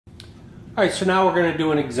All right, so now we're going to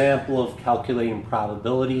do an example of calculating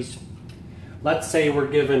probabilities. Let's say we're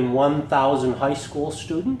given 1,000 high school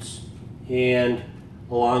students, and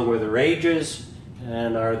along with their ages,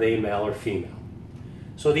 and are they male or female.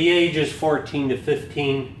 So the age is 14 to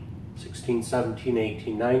 15, 16, 17,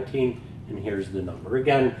 18, 19, and here's the number.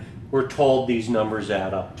 Again, we're told these numbers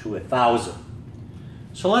add up to 1,000.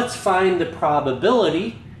 So let's find the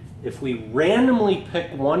probability if we randomly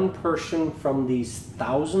pick one person from these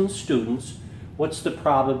 1,000 students. What's the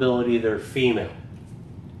probability they're female?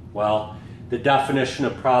 Well, the definition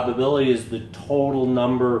of probability is the total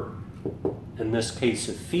number, in this case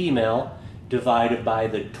of female, divided by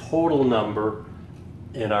the total number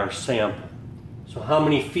in our sample. So how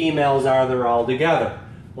many females are there altogether?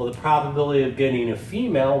 Well, the probability of getting a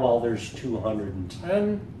female, well, there's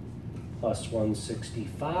 210 plus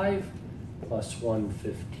 165 plus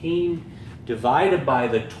 115 divided by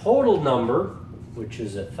the total number, which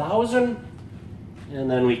is 1,000, and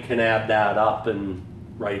then we can add that up and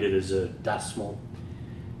write it as a decimal.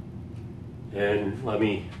 And let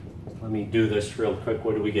me do this real quick.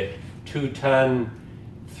 What do we get? 210,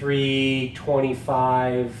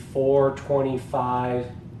 325, 425,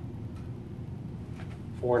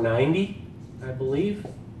 490, I believe,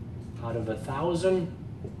 out of 1,000.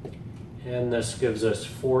 And this gives us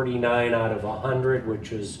 49 out of 100,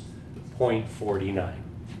 which is 0.49.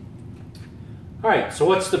 All right, so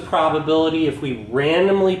what's the probability if we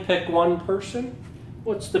randomly pick one person?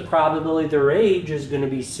 What's the probability their age is going to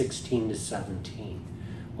be 16 to 17?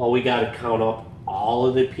 Well, we got to count up all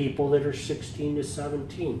of the people that are 16 to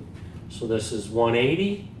 17. So this is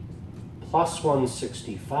 180 plus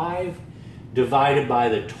 165 divided by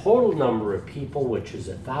the total number of people, which is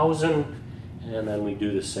 1,000. And then we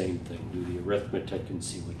do the same thing, do the arithmetic and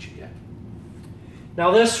see what you get.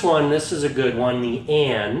 Now this one, this is a good one, the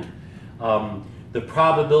and. The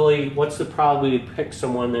probability, what's the probability to pick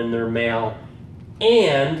someone and they're male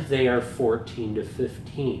and they are 14 to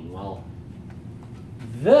 15? Well,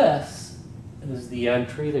 this is the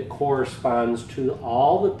entry that corresponds to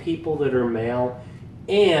all the people that are male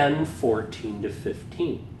and 14 to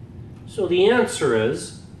 15. So the answer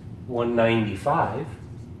is 195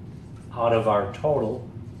 out of our total,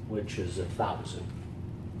 which is 1,000.